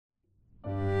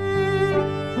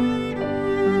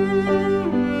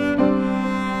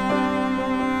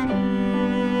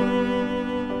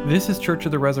This is Church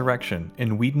of the Resurrection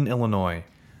in Wheaton, Illinois.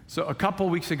 So a couple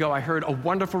weeks ago, I heard a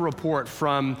wonderful report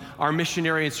from our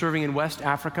missionary and serving in West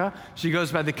Africa. She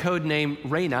goes by the code name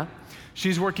Reina.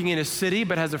 She's working in a city,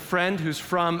 but has a friend who's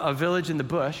from a village in the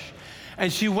bush.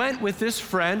 And she went with this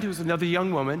friend, who's another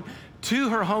young woman, to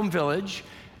her home village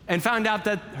and found out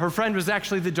that her friend was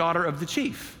actually the daughter of the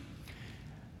chief.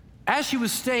 As she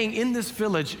was staying in this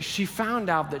village, she found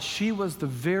out that she was the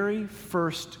very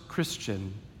first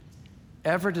Christian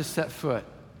ever to set foot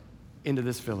into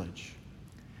this village.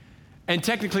 And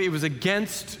technically, it was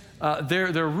against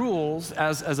their rules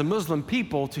as a Muslim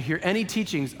people to hear any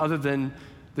teachings other than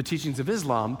the teachings of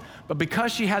Islam. But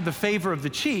because she had the favor of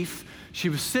the chief, she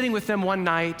was sitting with them one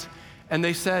night, and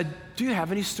they said, "Do you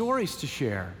have any stories to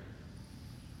share?"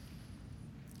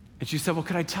 And she said, "Well,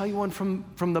 could I tell you one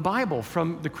from the Bible,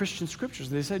 from the Christian scriptures?"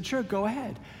 And they said, "Sure, go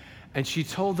ahead." And she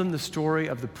told them the story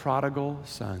of the prodigal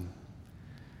son,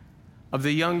 of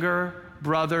the younger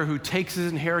brother who takes his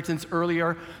inheritance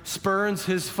earlier, spurns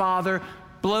his father,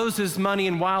 blows his money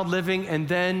in wild living, and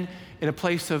then in a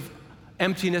place of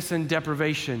emptiness and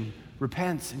deprivation,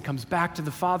 repents and comes back to the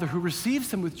father who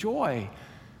receives him with joy,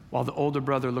 while the older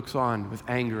brother looks on with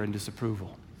anger and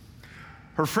disapproval.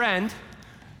 Her friend,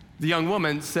 the young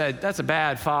woman, said, "That's a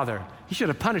bad father. He should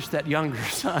have punished that younger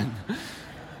son."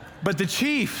 But the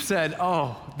chief said,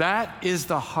 "Oh, that is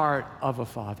the heart of a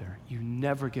father. You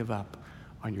never give up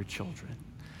on your children."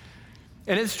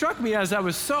 And it struck me as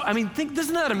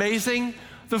isn't that amazing?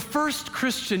 The first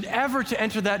Christian ever to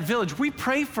enter that village. We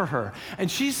pray for her, and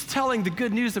she's telling the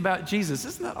good news about Jesus.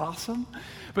 Isn't that awesome?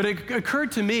 But it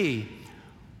occurred to me,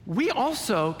 we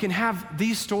also can have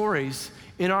these stories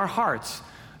in our hearts.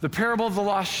 The parable of the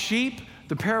lost sheep,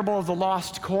 the parable of the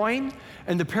lost coin,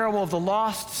 and the parable of the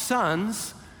lost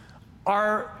sons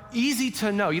are easy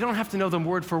to know. You don't have to know them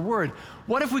word for word.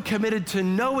 What if we committed to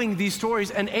knowing these stories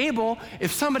and able,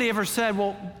 if somebody ever said,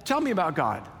 "Well, tell me about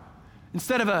God,"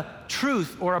 instead of a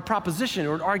truth or a proposition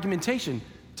or an argumentation,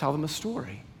 tell them a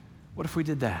story? What if we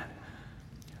did that?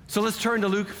 So let's turn to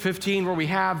Luke 15, where we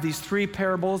have these three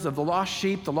parables of the lost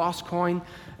sheep, the lost coin,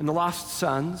 and the lost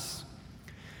sons.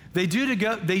 They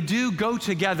do go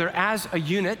together as a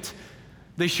unit.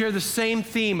 They share the same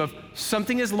theme of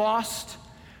something is lost,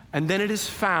 and then it is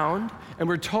found, and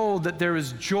we're told that there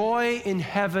is joy in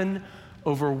heaven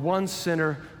over one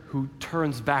sinner who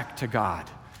turns back to God.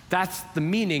 That's the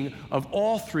meaning of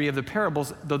all three of the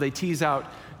parables, though they tease out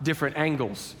different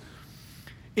angles.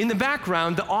 In the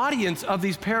background, the audience of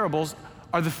these parables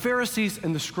are the Pharisees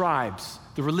and the scribes,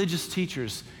 the religious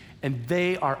teachers, and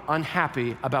they are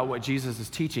unhappy about what Jesus is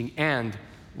teaching and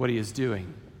what he is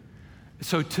doing.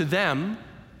 So to them,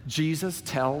 Jesus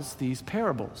tells these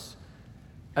parables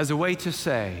as a way to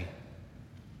say,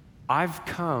 "I've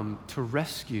come to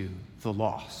rescue the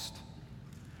lost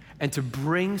and to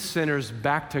bring sinners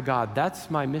back to God.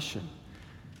 That's my mission.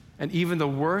 And even the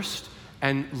worst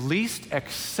and least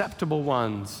acceptable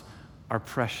ones are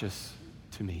precious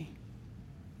to me."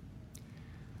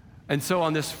 And so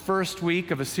on this first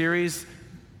week of a series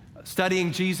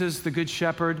studying Jesus, the Good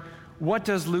Shepherd, what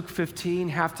does Luke 15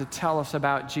 have to tell us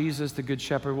about Jesus, the Good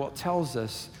Shepherd? Well, it tells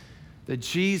us that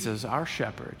Jesus, our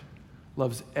shepherd,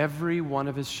 loves every one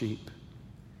of his sheep,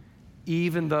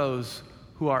 even those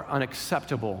who are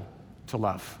unacceptable to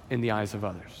love in the eyes of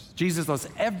others. Jesus loves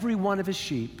every one of his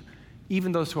sheep,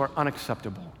 even those who are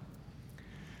unacceptable.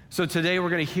 So today we're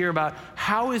going to hear about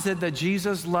how is it that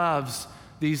Jesus loves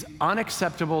these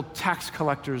unacceptable tax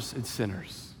collectors and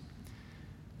sinners.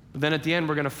 But then at the end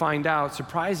we're going to find out,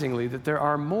 surprisingly, that there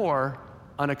are more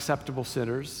unacceptable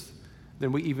sinners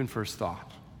than we even first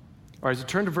thought. All right, so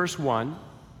turn to verse 1,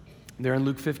 there in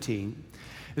Luke 15.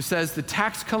 It says, "The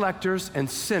tax collectors and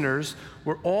sinners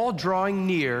were all drawing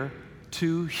near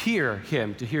to hear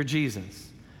him," to hear Jesus.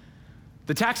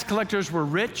 The tax collectors were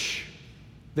rich,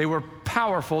 they were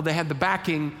powerful, they had the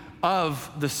backing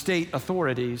of the state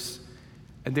authorities,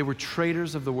 and they were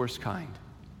traitors of the worst kind.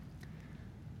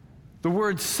 The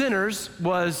word sinners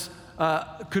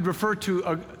could refer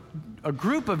to a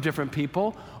group of different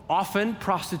people. Often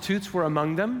prostitutes were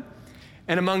among them.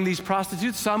 And among these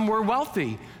prostitutes, some were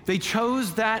wealthy. They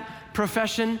chose that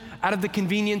profession out of the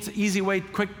convenience, easy way,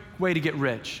 quick way to get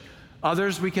rich.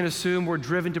 Others, we can assume, were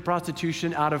driven to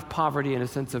prostitution out of poverty and a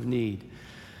sense of need.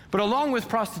 But along with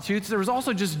prostitutes, there was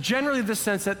also just generally the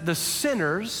sense that the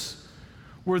sinners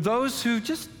were those who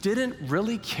just didn't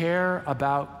really care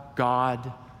about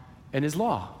God and his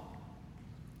law.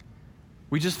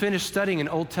 We just finished studying an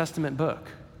Old Testament book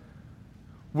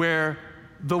where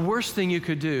the worst thing you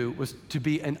could do was to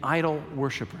be an idol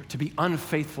worshiper, to be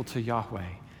unfaithful to Yahweh,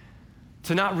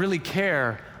 to not really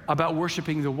care about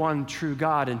worshiping the one true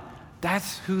God. And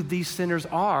that's who these sinners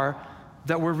are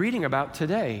that we're reading about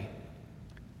today.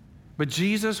 But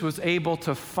Jesus was able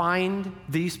to find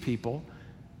these people,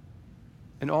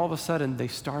 and all of a sudden they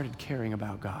started caring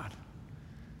about God.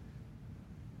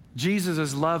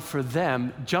 Jesus' love for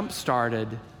them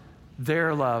jump-started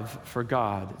their love for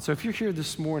God. So if you're here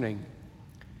this morning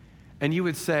and you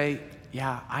would say,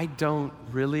 yeah, I don't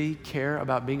really care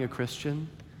about being a Christian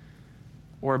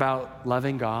or about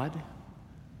loving God,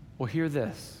 well, hear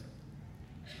this.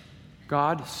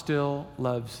 God still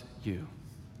loves you.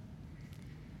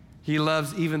 He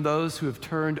loves even those who have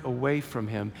turned away from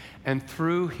him, and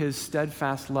through his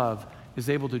steadfast love is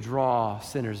able to draw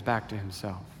sinners back to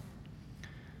himself.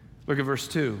 Look at verse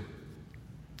 2.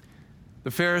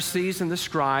 The Pharisees and the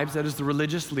scribes, that is the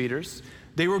religious leaders,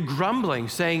 they were grumbling,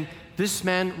 saying, this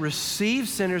man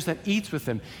receives sinners and eats with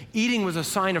them. Eating was a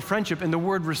sign of friendship, and the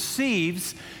word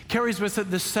receives carries with it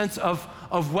this sense of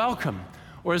welcome.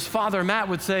 Or as Father Matt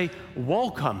would say,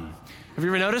 welcome. Have you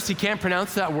ever noticed he can't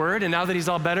pronounce that word, and now that he's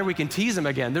all better, we can tease him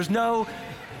again. There's no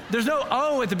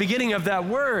O at the beginning of that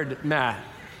word, Matt.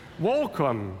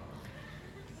 Welcome.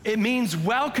 It means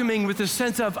welcoming with a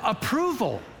sense of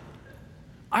approval.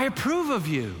 I approve of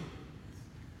you.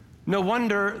 No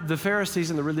wonder the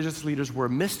Pharisees and the religious leaders were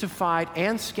mystified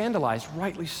and scandalized,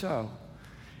 rightly so.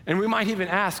 And we might even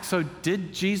ask, so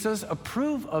did Jesus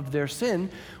approve of their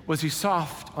sin? Was he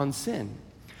soft on sin?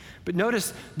 But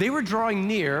notice, they were drawing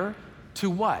near to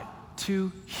what?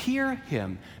 To hear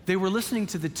him. They were listening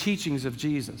to the teachings of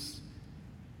Jesus.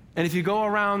 And if you go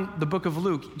around the book of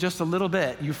Luke just a little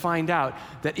bit, you find out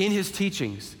that in his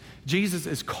teachings, Jesus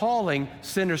is calling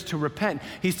sinners to repent.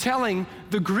 He's telling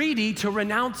the greedy to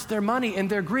renounce their money and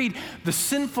their greed, the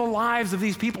sinful lives of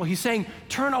these people. He's saying,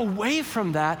 turn away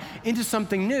from that into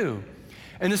something new.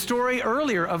 And the story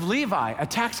earlier of Levi, a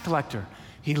tax collector,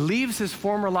 he leaves his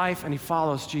former life and he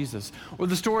follows Jesus. Or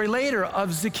the story later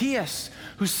of Zacchaeus,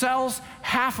 who sells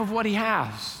half of what he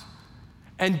has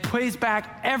and pays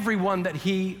back everyone that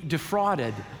he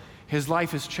defrauded. His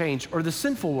life is changed. Or the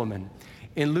sinful woman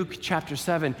in Luke chapter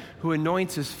 7, who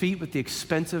anoints his feet with the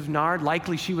expensive nard.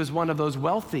 Likely she was one of those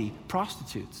wealthy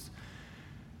prostitutes.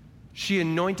 She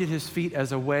anointed his feet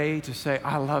as a way to say,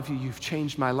 I love you, you've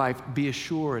changed my life. Be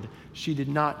assured, she did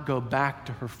not go back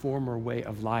to her former way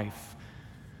of life.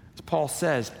 As Paul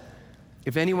says,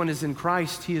 if anyone is in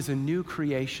Christ, he is a new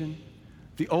creation.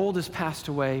 The old has passed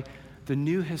away, the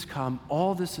new has come.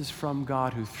 All this is from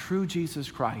God, who through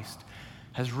Jesus Christ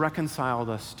has reconciled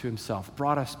us to himself,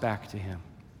 brought us back to him.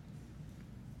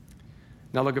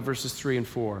 Now look at verses 3 and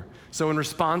 4. So in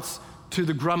response to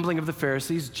the grumbling of the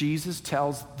Pharisees, Jesus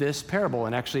tells this parable,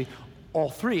 and actually all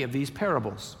three of these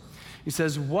parables. He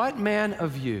says, what man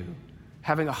of you,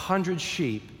 having 100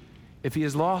 sheep, if he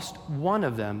has lost one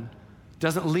of them,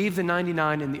 doesn't leave the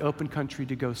 99 in the open country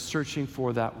to go searching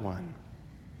for that one?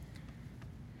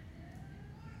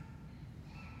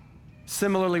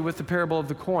 Similarly with the parable of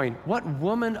the coin, what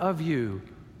woman of you,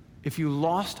 if you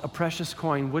lost a precious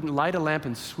coin, wouldn't light a lamp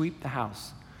and sweep the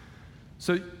house?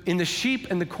 So in the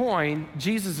sheep and the coin,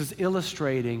 Jesus is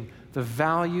illustrating the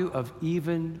value of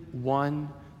even one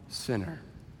sinner.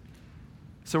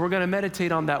 So we're going to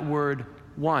meditate on that word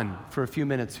one for a few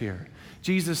minutes here.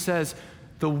 Jesus says,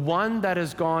 the one that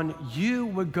is gone, you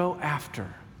would go after,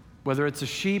 whether it's a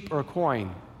sheep or a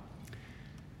coin.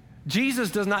 Jesus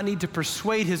does not need to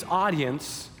persuade his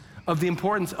audience of the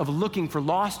importance of looking for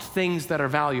lost things that are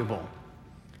valuable.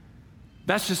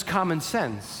 That's just common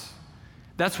sense.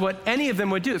 That's what any of them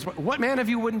would do. What man of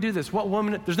you wouldn't do this? What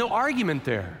woman? There's no argument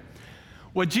there.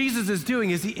 What Jesus is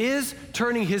doing is he is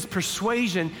turning his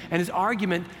persuasion and his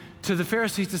argument to the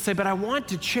Pharisees to say, but I want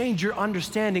to change your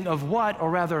understanding of what, or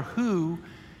rather who,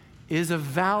 is a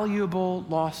valuable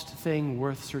lost thing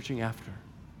worth searching after.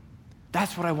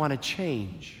 That's what I want to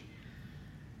change.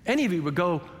 Any of you would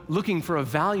go looking for a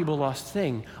valuable lost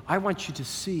thing. I want you to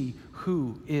see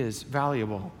who is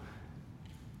valuable.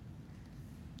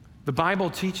 The Bible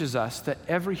teaches us that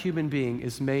every human being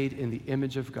is made in the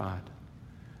image of God.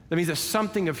 That means that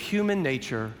something of human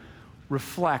nature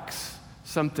reflects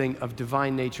something of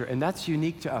divine nature, and that's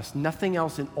unique to us. Nothing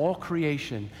else in all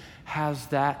creation has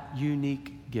that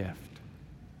unique gift.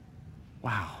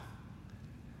 Wow.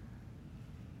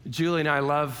 Julie and I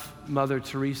love Mother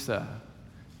Teresa.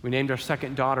 We named our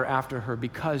second daughter after her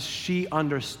because she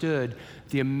understood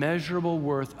the immeasurable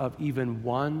worth of even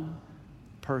one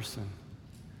person.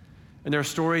 And there are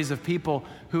stories of people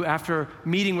who, after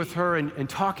meeting with her and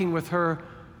talking with her,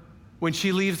 when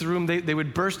she leaves the room, they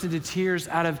would burst into tears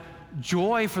out of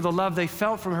joy for the love they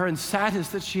felt from her and sadness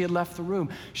that she had left the room.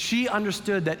 She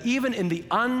understood that even in the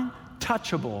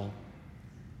untouchable,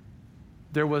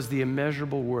 there was the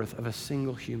immeasurable worth of a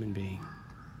single human being,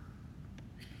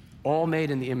 all made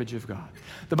in the image of God.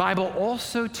 The Bible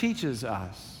also teaches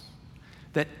us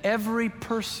that every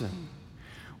person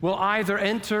will either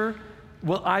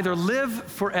live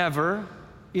forever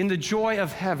in the joy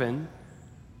of heaven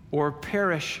or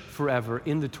perish forever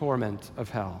in the torment of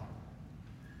hell.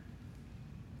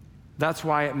 That's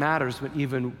why it matters when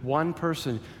even one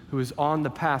person who is on the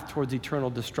path towards eternal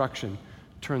destruction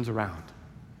turns around.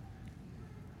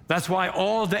 That's why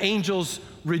all the angels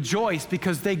rejoice,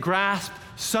 because they grasp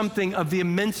something of the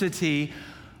immensity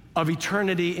of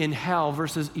eternity in hell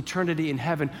versus eternity in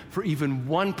heaven. For even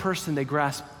one person, they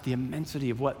grasp the immensity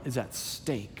of what is at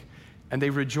stake, and they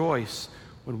rejoice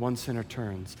when one sinner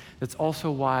turns. That's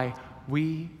also why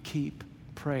we keep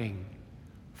praying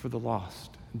for the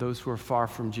lost, those who are far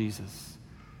from Jesus.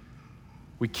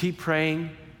 We keep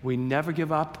praying. We never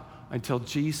give up until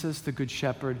Jesus, the Good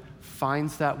Shepherd,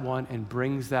 finds that one and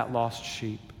brings that lost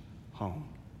sheep home.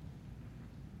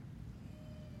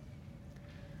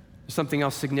 There's something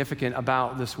else significant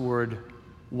about this word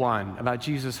one, about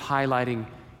Jesus highlighting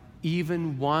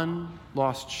even one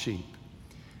lost sheep.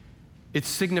 It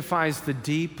signifies the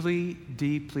deeply,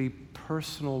 deeply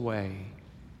personal way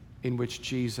in which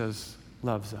Jesus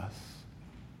loves us.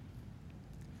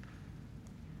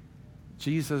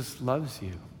 Jesus loves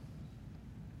you.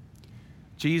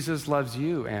 Jesus loves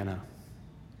you, Anna.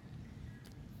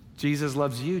 Jesus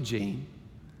loves you, Jean.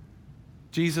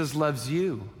 Jesus loves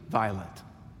you, Violet.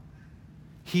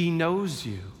 He knows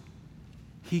you.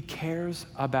 He cares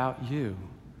about you.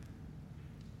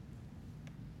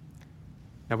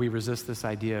 Now, we resist this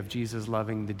idea of Jesus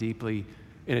loving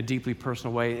in a deeply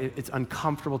personal way. It's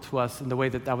uncomfortable to us in the way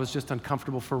that was just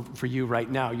uncomfortable for you right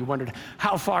now. You wondered,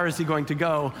 how far is he going to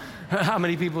go? How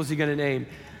many people is he going to name?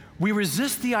 We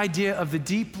resist the idea of the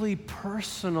deeply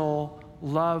personal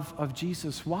love of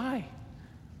Jesus. Why?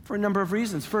 For a number of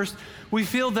reasons. First, we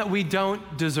feel that we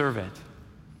don't deserve it.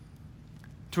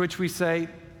 To which we say,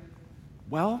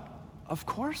 well, of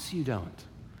course you don't.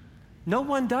 No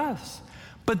one does.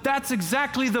 But that's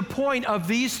exactly the point of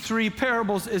these three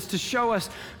parables, is to show us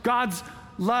God's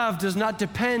love does not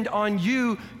depend on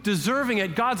you deserving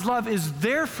it. God's love is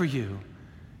there for you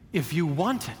if you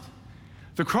want it.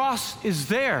 The cross is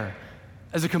there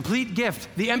as a complete gift.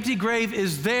 The empty grave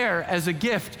is there as a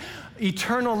gift.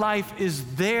 Eternal life is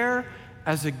there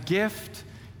as a gift.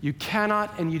 You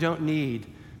cannot and you don't need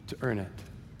to earn it.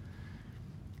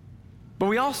 But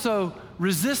we also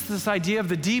resist this idea of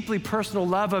the deeply personal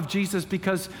love of Jesus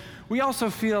because we also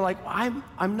feel like I'm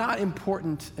not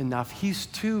important enough. He's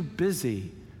too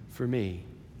busy for me.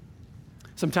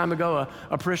 Some time ago,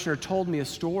 a parishioner told me a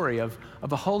story of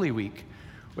a Holy Week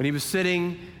when he was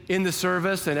sitting in the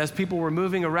service, and as people were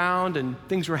moving around and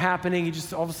things were happening, he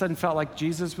just all of a sudden felt like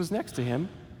Jesus was next to him,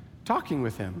 talking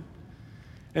with him.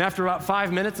 And after about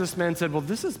 5 minutes, this man said, well,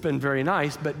 this has been very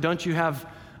nice, but don't you have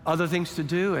other things to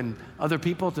do and other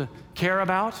people to care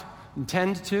about and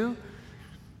tend to?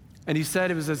 And he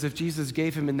said it was as if Jesus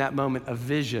gave him in that moment a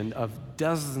vision of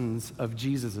dozens of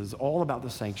Jesuses all about the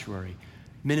sanctuary,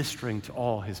 ministering to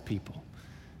all his people,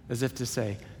 as if to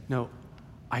say, no,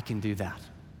 I can do that.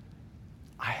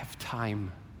 I have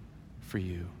time for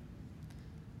you.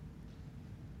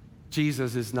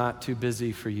 Jesus is not too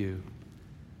busy for you.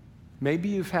 Maybe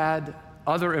you've had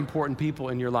other important people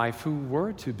in your life who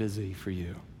were too busy for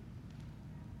you,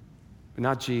 but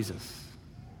not Jesus.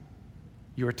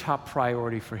 You're a top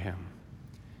priority for him.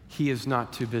 He is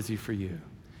not too busy for you.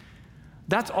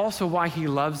 That's also why he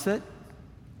loves it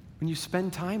when you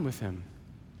spend time with him.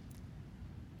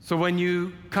 So when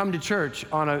you come to church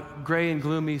on a gray and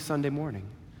gloomy Sunday morning,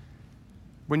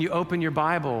 when you open your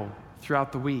Bible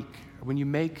throughout the week, when you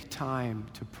make time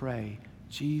to pray,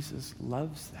 Jesus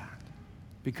loves that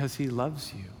because he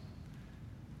loves you.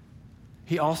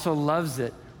 He also loves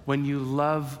it when you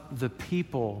love the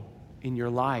people in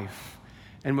your life,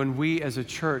 and when we as a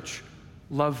church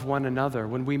love one another,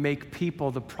 when we make people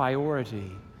the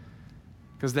priority,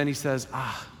 because then he says,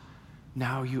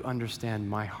 now you understand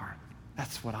my heart.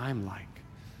 That's what I'm like.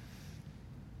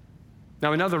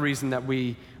 Now, another reason that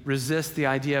we resist the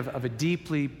idea of a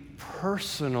deeply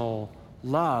personal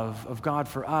love of God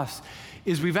for us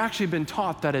is we've actually been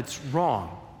taught that it's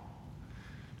wrong.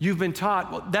 You've been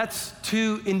taught, well, that's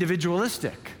too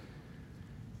individualistic.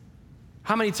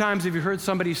 How many times have you heard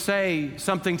somebody say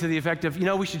something to the effect of,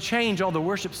 we should change all the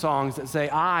worship songs that say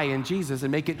I and Jesus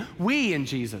and make it we and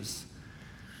Jesus?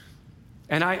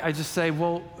 And I just say,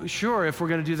 well, sure, if we're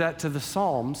going to do that to the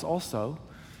Psalms also.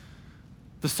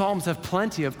 The Psalms have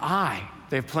plenty of I.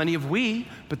 They have plenty of we,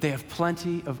 but they have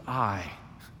plenty of I.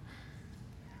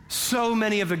 So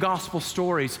many of the gospel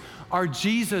stories are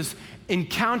Jesus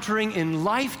encountering in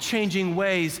life-changing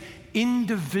ways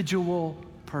individual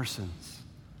persons.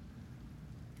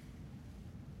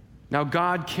 Now,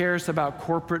 God cares about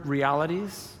corporate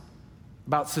realities,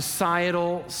 about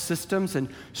societal systems and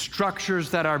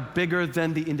structures that are bigger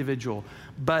than the individual,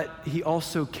 but he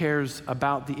also cares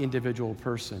about the individual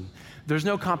person. There's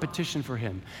no competition for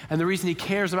him. And the reason he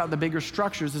cares about the bigger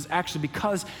structures is actually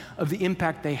because of the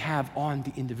impact they have on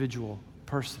the individual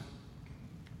person.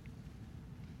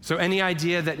 So any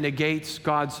idea that negates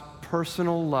God's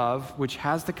personal love, which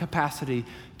has the capacity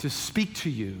to speak to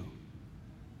you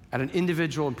at an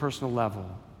individual and personal level,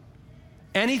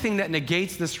 anything that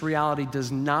negates this reality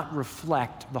does not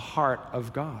reflect the heart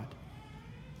of God.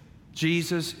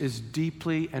 Jesus is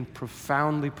deeply and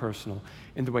profoundly personal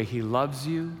in the way he loves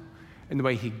you, in the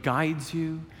way he guides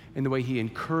you, in the way he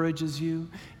encourages you,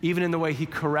 even in the way he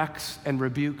corrects and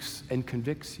rebukes and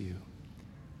convicts you.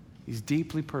 He's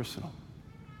deeply personal.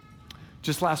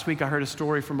 Just last week, I heard a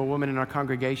story from a woman in our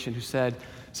congregation who said,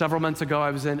 several months ago,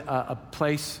 I was in a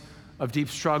place of deep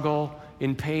struggle,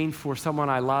 in pain for someone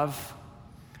I love.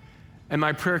 And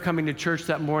my prayer coming to church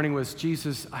that morning was,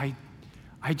 Jesus, I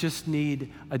just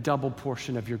need a double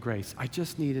portion of your grace. I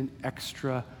just need an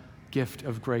extra gift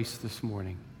of grace this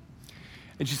morning.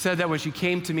 And she said that when she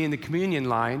came to me in the communion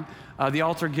line, the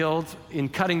altar guild, in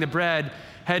cutting the bread,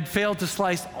 had failed to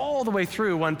slice all the way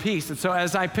through one piece. And so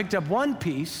as I picked up one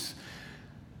piece,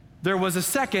 there was a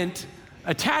second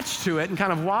attached to it and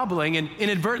kind of wobbling, and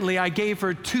inadvertently I gave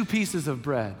her 2 pieces of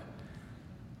bread.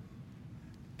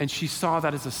 And she saw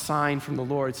that as a sign from the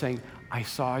Lord saying, I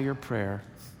saw your prayer.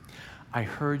 I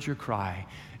heard your cry.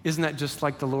 Isn't that just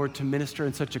like the Lord to minister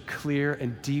in such a clear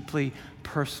and deeply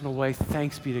personal way?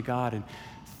 Thanks be to God, and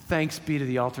thanks be to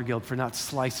the Altar Guild for not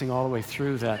slicing all the way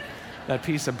through that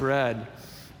piece of bread.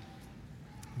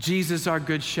 Jesus, our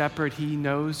good shepherd, he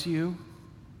knows you.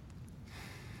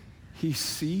 He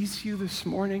sees you this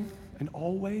morning and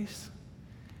always.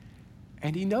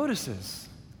 And he notices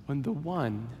when the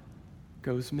one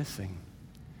goes missing.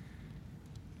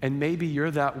 And maybe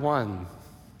you're that one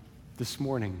this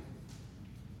morning.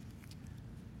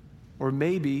 Or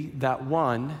maybe that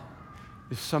one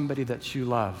is somebody that you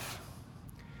love.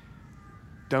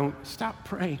 Don't stop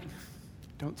praying.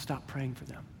 Don't stop praying for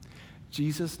them.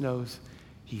 Jesus knows,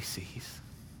 he sees.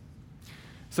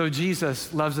 So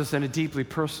Jesus loves us in a deeply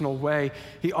personal way.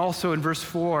 He also, in verse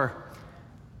 4,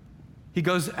 he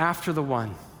goes after the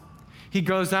one. He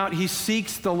goes out, he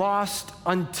seeks the lost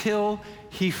until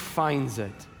he finds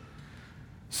it.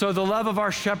 So the love of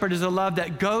our shepherd is a love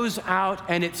that goes out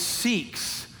and it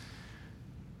seeks.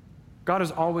 God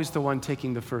is always the one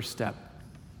taking the first step.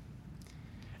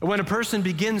 And when a person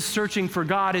begins searching for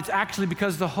God, it's actually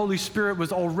because the Holy Spirit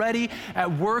was already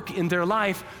at work in their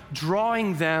life,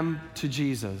 drawing them to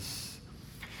Jesus.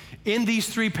 In these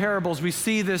 3 parables, we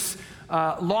see this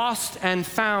lost and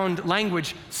found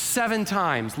language 7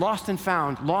 times. Lost and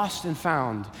found, lost and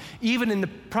found. Even in the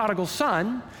prodigal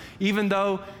son, even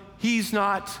though he's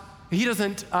not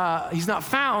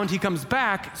found, he comes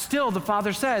back, still the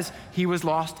father says he was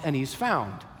lost and he's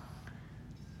found.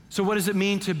 So what does it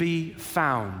mean to be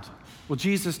found? Well,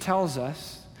 Jesus tells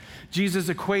us. Jesus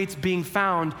equates being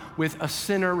found with a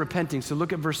sinner repenting. So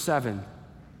look at verse 7.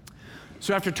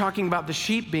 So after talking about the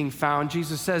sheep being found,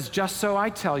 Jesus says, just so I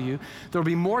tell you, there will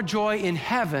be more joy in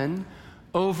heaven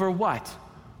over what?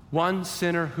 One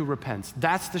sinner who repents.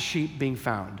 That's the sheep being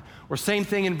found. Or same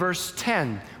thing in verse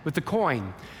 10 with the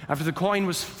coin. After the coin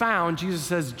was found, Jesus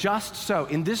says, just so,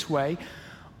 in this way,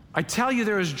 I tell you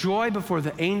there is joy before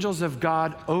the angels of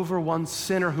God over one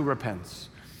sinner who repents.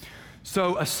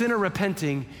 So a sinner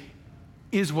repenting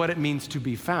is what it means to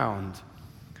be found.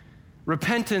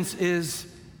 Repentance is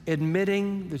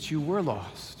admitting that you were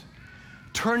lost,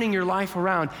 turning your life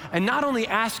around, and not only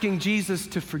asking Jesus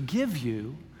to forgive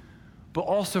you, but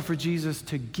also for Jesus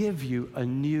to give you a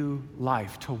new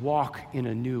life, to walk in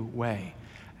a new way.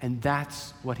 And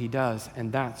that's what he does, and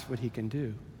that's what he can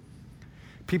do.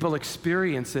 People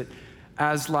experience it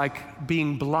as like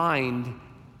being blind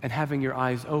and having your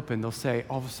eyes open. They'll say,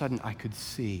 all of a sudden, I could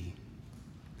see.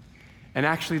 And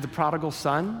actually, the prodigal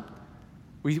son,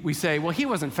 we say, well, he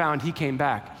wasn't found, he came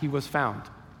back. He was found.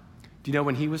 Do you know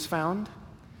when he was found?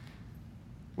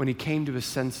 When he came to his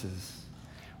senses.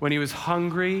 When he was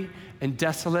hungry and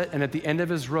desolate and at the end of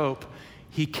his rope,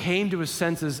 he came to his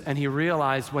senses and he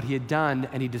realized what he had done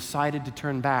and he decided to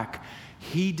turn back.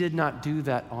 He did not do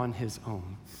that on his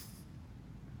own.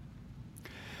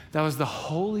 That was the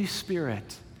Holy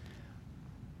Spirit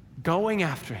going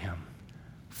after him,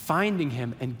 finding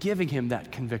him and giving him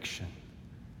that conviction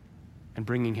and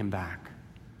bringing him back.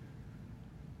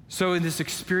 So in this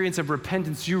experience of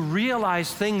repentance, you realize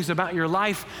things about your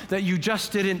life that you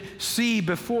just didn't see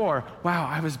before. Wow,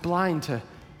 I was blind to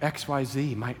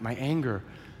XYZ, my anger,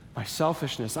 my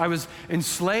selfishness. I was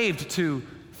enslaved to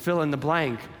fill in the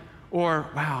blank. Or,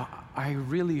 wow, I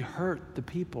really hurt the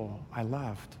people I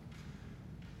loved.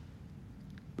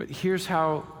 But here's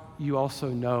how you also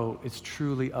know it's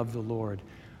truly of the Lord,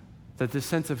 that this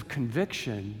sense of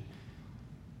conviction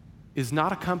is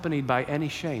not accompanied by any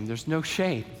shame. There's no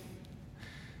shame.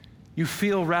 You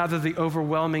feel rather the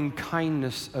overwhelming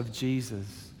kindness of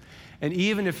Jesus. And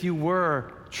even if you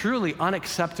were truly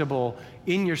unacceptable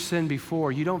in your sin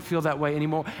before, you don't feel that way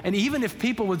anymore. And even if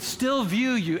people would still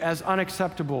view you as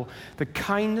unacceptable, the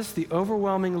kindness, the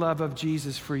overwhelming love of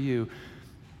Jesus for you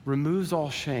removes all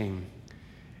shame.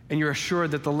 And you're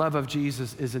assured that the love of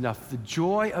Jesus is enough. The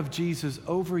joy of Jesus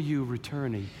over you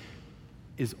returning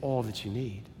is all that you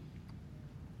need.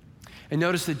 And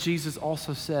notice that Jesus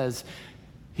also says,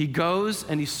 he goes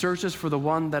and he searches for the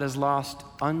one that is lost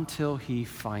until he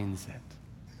finds it.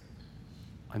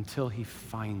 Until he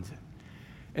finds it.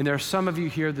 And there are some of you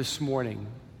here this morning.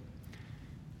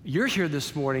 You're here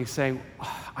this morning saying,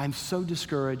 I'm so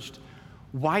discouraged.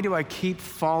 Why do I keep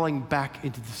falling back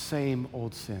into the same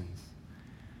old sins?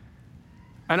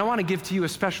 And I want to give to you a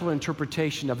special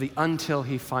interpretation of the until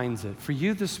he finds it. For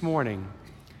you this morning,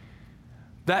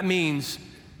 that means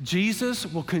Jesus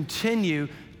will continue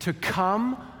to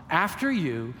come after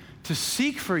you, to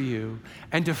seek for you,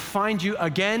 and to find you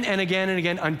again and again and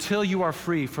again until you are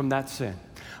free from that sin.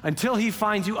 Until he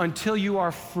finds you, until you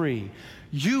are free.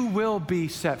 You will be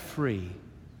set free.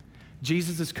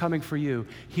 Jesus is coming for you.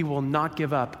 He will not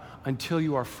give up until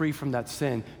you are free from that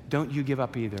sin. Don't you give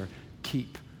up either.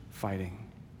 Keep fighting.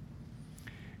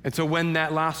 And so when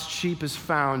that lost sheep is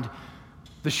found,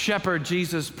 the shepherd,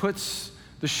 Jesus, puts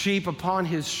the sheep upon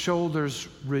his shoulders,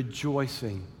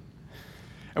 rejoicing.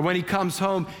 And when he comes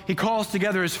home, he calls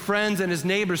together his friends and his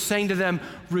neighbors, saying to them,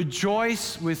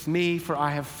 rejoice with me, for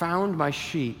I have found my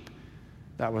sheep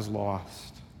that was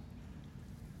lost.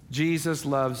 Jesus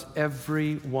loves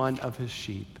every one of his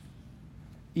sheep,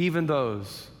 even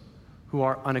those who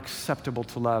are unacceptable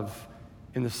to love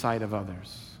in the sight of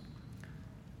others.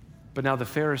 But now the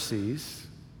Pharisees,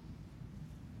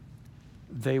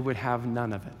 they would have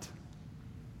none of it.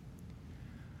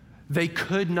 They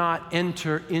could not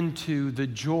enter into the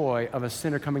joy of a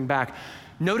sinner coming back.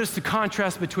 Notice the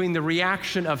contrast between the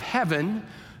reaction of heaven,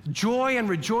 joy and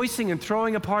rejoicing and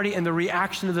throwing a party, and the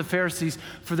reaction of the Pharisees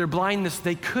for their blindness.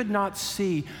 They could not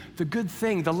see the good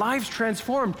thing. The lives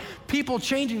transformed, people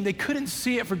changing. They couldn't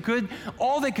see it for good.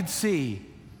 All they could see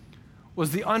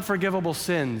was the unforgivable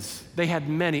sins. They had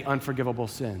many unforgivable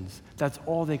sins. That's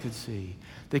all they could see.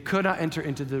 They could not enter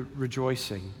into the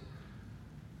rejoicing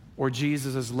or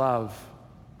Jesus' love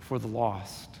for the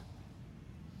lost.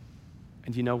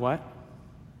 And you know what?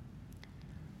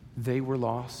 They were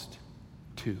lost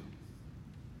too.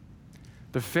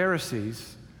 The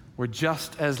Pharisees were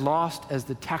just as lost as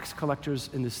the tax collectors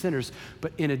and the sinners,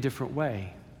 but in a different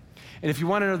way. And if you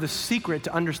want to know the secret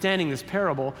to understanding this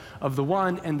parable of the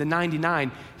 1 and the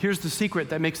 99, here's the secret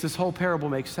that makes this whole parable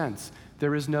make sense.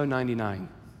 There is no 99.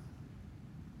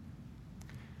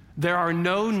 There are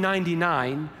no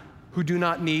 99 who do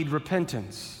not need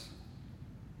repentance.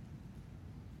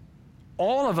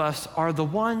 All of us are the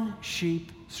one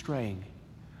sheep straying.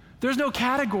 There's no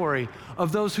category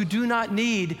of those who do not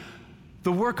need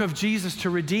the work of Jesus to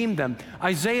redeem them.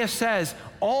 Isaiah says,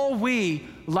 all we,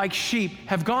 like sheep,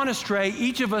 have gone astray,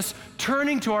 each of us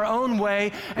turning to our own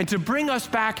way, and to bring us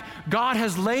back, God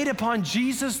has laid upon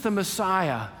Jesus the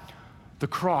Messiah the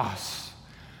cross,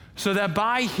 so that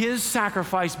by his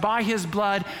sacrifice, by his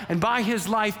blood, and by his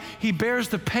life, he bears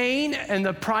the pain and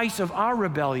the price of our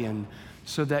rebellion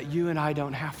so that you and I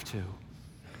don't have to.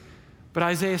 But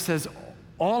Isaiah says,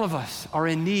 all of us are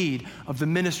in need of the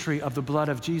ministry of the blood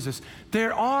of Jesus.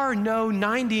 There are no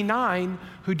 99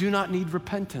 who do not need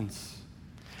repentance.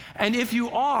 And if you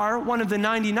are one of the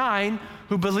 99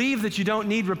 who believe that you don't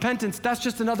need repentance, that's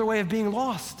just another way of being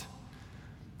lost.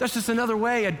 That's just another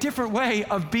way, a different way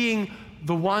of being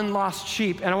the one lost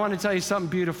sheep. And I want to tell you something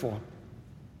beautiful.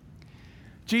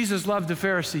 Jesus loved the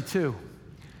Pharisee too.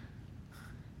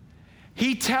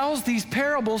 He tells these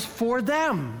parables for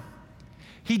them.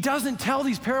 He doesn't tell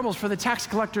these parables for the tax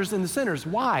collectors and the sinners.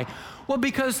 Why? Well,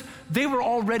 because they were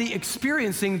already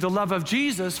experiencing the love of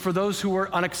Jesus for those who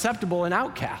were unacceptable and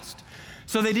outcast.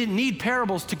 So they didn't need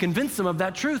parables to convince them of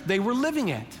that truth. They were living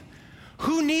it.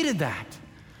 Who needed that?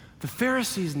 The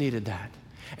Pharisees needed that.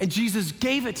 And Jesus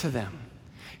gave it to them.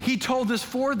 He told this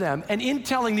for them. And in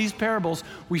telling these parables,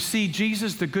 we see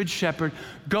Jesus, the Good Shepherd,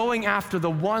 going after the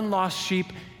one lost sheep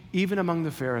even among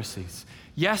the Pharisees.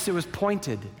 Yes, it was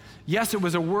pointed. Yes, it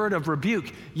was a word of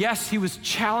rebuke. Yes, he was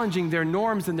challenging their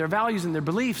norms and their values and their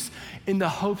beliefs in the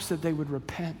hopes that they would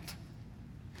repent.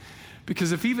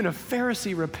 Because if even a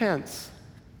Pharisee repents,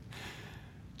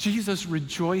 Jesus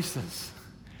rejoices,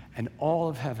 and all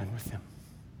of heaven with him.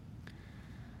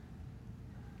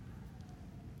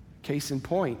 Case in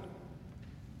point,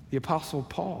 the Apostle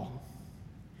Paul.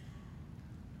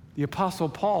 The Apostle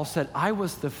Paul said, I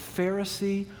was the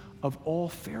Pharisee of all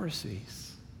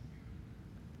Pharisees.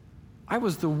 I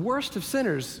was the worst of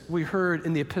sinners, we heard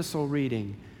in the epistle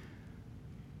reading.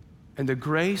 And the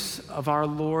grace of our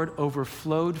Lord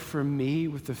overflowed for me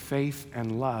with the faith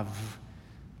and love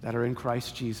that are in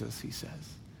Christ Jesus, he says.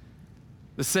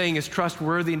 The saying is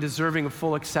trustworthy and deserving of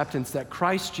full acceptance that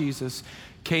Christ Jesus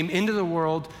came into the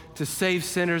world to save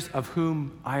sinners, of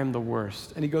whom I am the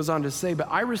worst. And he goes on to say, but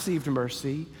I received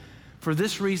mercy for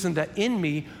this reason, that in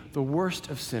me, the worst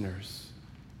of sinners,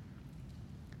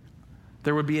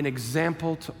 there would be an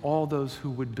example to all those who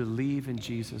would believe in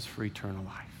Jesus for eternal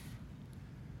life.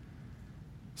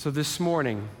 So this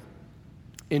morning,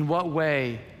 in what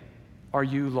way are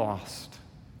you lost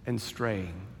and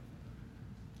straying?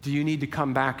 Do you need to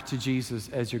come back to Jesus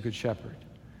as your good shepherd?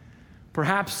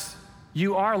 Perhaps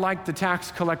you are like the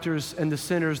tax collectors and the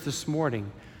sinners this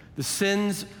morning. The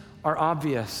sins are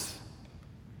obvious.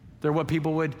 They're what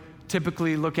people would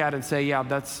typically look at and say, yeah,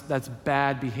 that's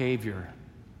bad behavior.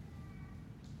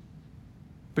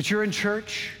 But you're in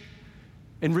church,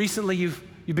 and recently you've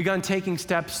begun taking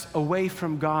steps away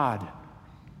from God.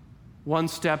 One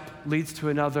step leads to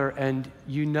another, and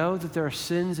you know that there are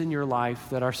sins in your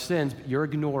life that are sins, but you're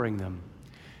ignoring them.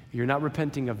 You're not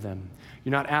repenting of them.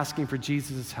 You're not asking for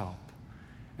Jesus' help.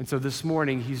 And so this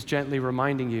morning, he's gently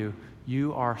reminding you,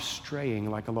 you are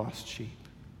straying like a lost sheep.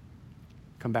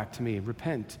 Come back to me.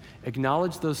 Repent.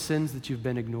 Acknowledge those sins that you've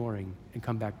been ignoring and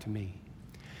come back to me.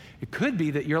 It could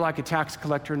be that you're like a tax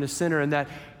collector and a sinner and that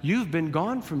you've been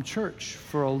gone from church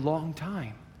for a long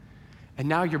time. And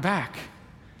now you're back.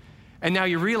 And now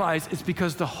you realize it's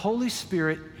because the Holy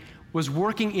Spirit was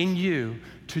working in you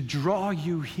to draw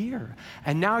you here.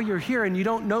 And now you're here and you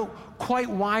don't know quite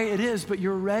why it is, but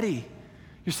you're ready.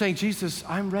 You're saying, Jesus,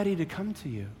 I'm ready to come to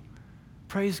you.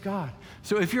 Praise God.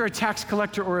 So if you're a tax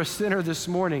collector or a sinner this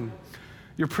morning,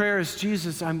 your prayer is,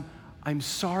 Jesus, I'm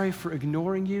sorry for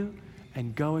ignoring you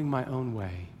and going my own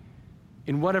way.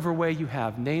 In whatever way you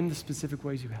have, name the specific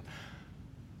ways you have.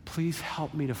 Please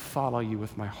help me to follow you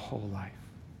with my whole life.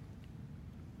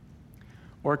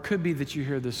 Or it could be that you're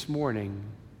here this morning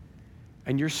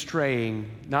and you're straying,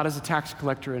 not as a tax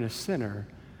collector and a sinner,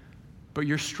 but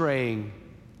you're straying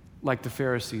like the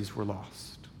Pharisees were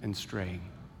lost and straying.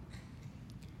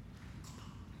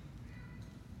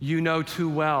 You know too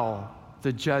well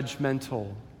the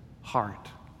judgmental heart,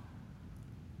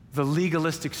 the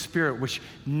legalistic spirit, which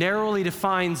narrowly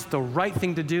defines the right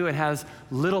thing to do and has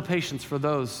little patience for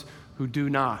those who do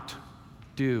not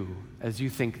do as you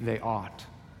think they ought.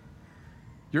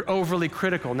 You're overly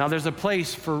critical. Now, there's a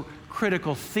place for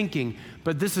critical thinking,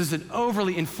 but this is an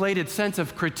overly inflated sense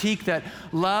of critique that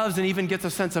loves and even gets a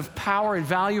sense of power and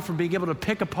value from being able to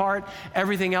pick apart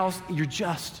everything else. You're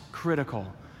just critical.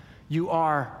 You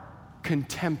are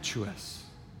contemptuous.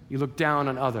 You look down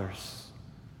on others.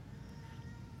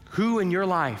 Who in your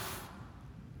life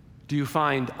do you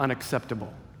find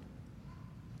unacceptable?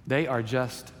 They are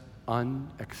just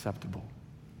unacceptable.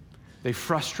 They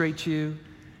frustrate you.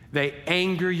 They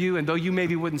anger you, and though you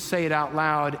maybe wouldn't say it out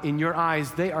loud, in your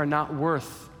eyes, they are not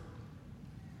worth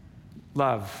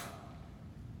love.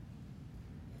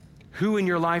 Who in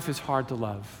your life is hard to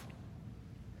love?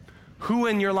 Who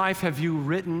in your life have you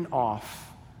written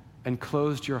off and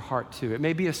closed your heart to? It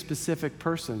may be a specific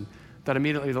person that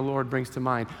immediately the Lord brings to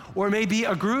mind, or it may be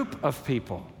a group of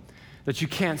people that you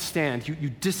can't stand. You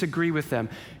disagree with them.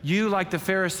 You, like the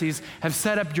Pharisees, have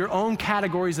set up your own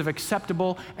categories of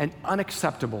acceptable and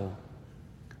unacceptable.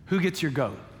 Who gets your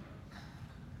goat?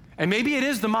 And maybe it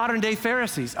is the modern day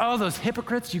Pharisees. Oh, those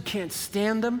hypocrites, you can't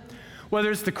stand them. Whether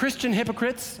it's the Christian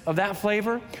hypocrites of that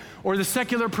flavor or the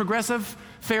secular progressive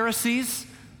Pharisees.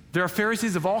 There are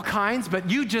Pharisees of all kinds, but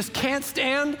you just can't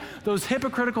stand those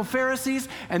hypocritical Pharisees,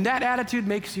 and that attitude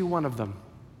makes you one of them.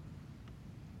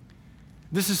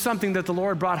 This is something that the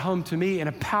Lord brought home to me in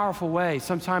a powerful way.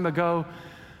 Some time ago,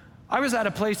 I was at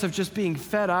a place of just being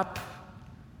fed up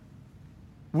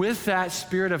with that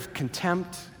spirit of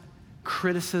contempt,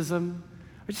 criticism.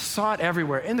 I just saw it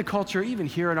everywhere, in the culture, even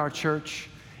here in our church,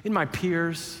 in my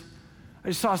peers. I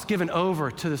just saw us given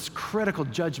over to this critical,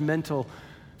 judgmental,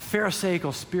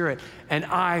 Pharisaical spirit, and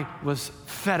I was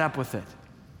fed up with it.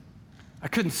 I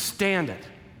couldn't stand it.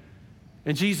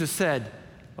 And Jesus said,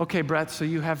 okay, Brett, so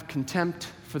you have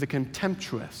contempt for the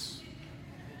contemptuous.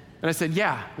 And I said,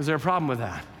 yeah, is there a problem with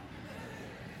that?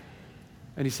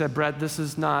 And he said, Brett, this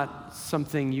is not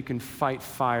something you can fight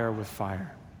fire with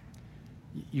fire.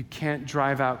 You can't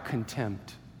drive out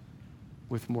contempt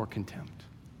with more contempt.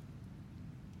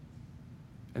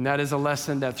 And that is a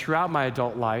lesson that throughout my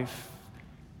adult life,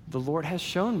 the Lord has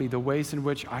shown me the ways in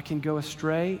which I can go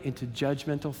astray into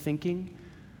judgmental thinking,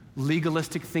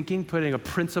 legalistic thinking, putting a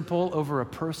principle over a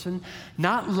person,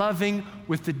 not loving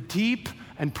with the deep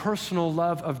and personal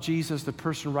love of Jesus, the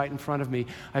person right in front of me.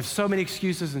 I have so many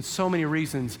excuses and so many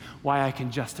reasons why I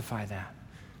can justify that.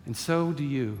 And so do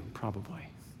you, probably.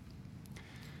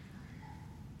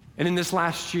 And in this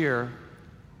last year,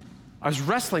 I was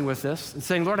wrestling with this and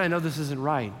saying, Lord, I know this isn't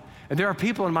right. And there are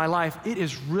people in my life, it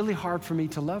is really hard for me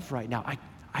to love right now.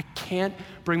 I can't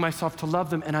bring myself to love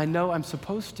them, and I know I'm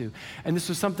supposed to. And this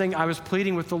was something I was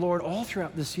pleading with the Lord all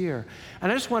throughout this year.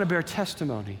 And I just want to bear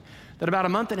testimony that about a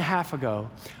month and a half ago,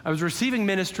 I was receiving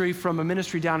ministry from a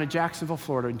ministry down in Jacksonville,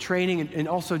 Florida, and training and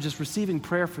also just receiving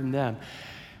prayer from them.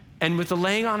 And with the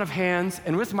laying on of hands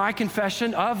and with my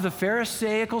confession of the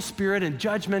Pharisaical spirit and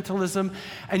judgmentalism,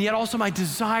 and yet also my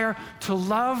desire to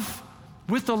love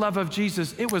with the love of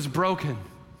Jesus, it was broken.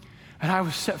 And I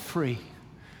was set free.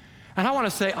 And I want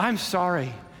to say, I'm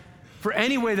sorry for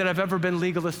any way that I've ever been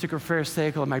legalistic or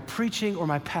Pharisaical in my preaching or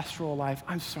my pastoral life.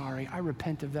 I'm sorry. I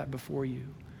repent of that before you.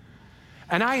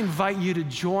 And I invite you to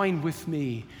join with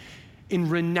me in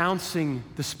renouncing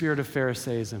the spirit of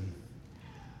Pharisaism,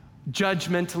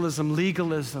 judgmentalism,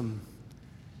 legalism.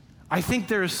 I think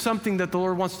there is something that the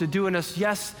Lord wants to do in us,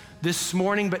 yes, this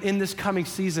morning, but in this coming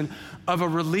season, of a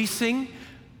releasing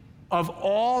of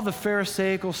all the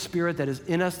Pharisaical spirit that is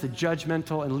in us, the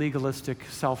judgmental and legalistic,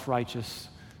 self-righteous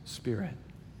spirit,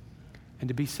 and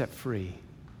to be set free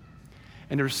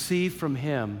and to receive from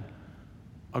Him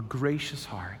a gracious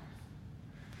heart.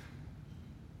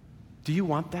 Do you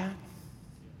want that?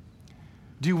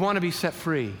 Do you want to be set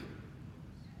free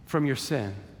from your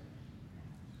sin?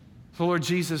 So, Lord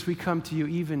Jesus, we come to you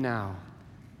even now.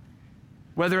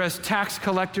 Whether as tax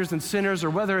collectors and sinners or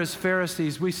whether as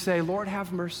Pharisees, we say, Lord,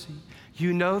 have mercy.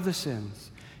 You know the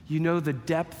sins. You know the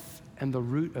depth and the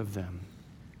root of them.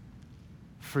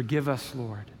 Forgive us,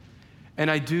 Lord. And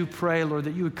I do pray, Lord,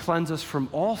 that you would cleanse us from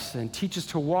all sin. Teach us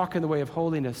to walk in the way of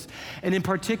holiness. And in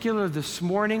particular, this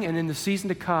morning and in the season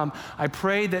to come, I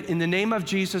pray that in the name of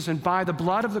Jesus and by the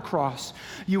blood of the cross,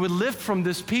 you would lift from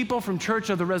this people, from Church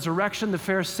of the Resurrection, the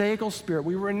Pharisaical spirit.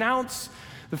 We renounce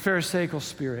the Pharisaical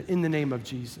spirit in the name of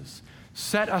Jesus.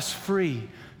 Set us free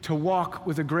to walk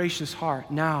with a gracious heart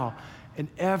now and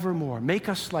evermore. Make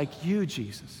us like you,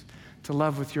 Jesus, to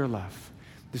love with your love.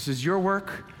 This is your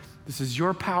work. This is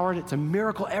your power. It's a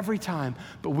miracle every time,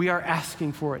 but we are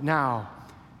asking for it now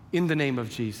in the name of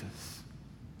Jesus.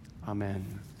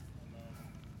 Amen.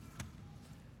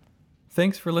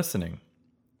 Thanks for listening.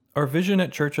 Our vision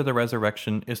at Church of the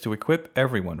Resurrection is to equip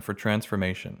everyone for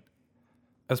transformation.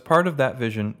 As part of that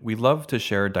vision, we love to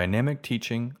share dynamic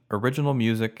teaching, original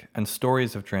music, and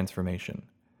stories of transformation.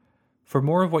 For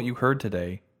more of what you heard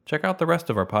today, check out the rest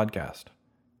of our podcast.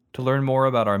 To learn more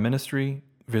about our ministry,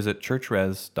 visit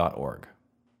churchres.org.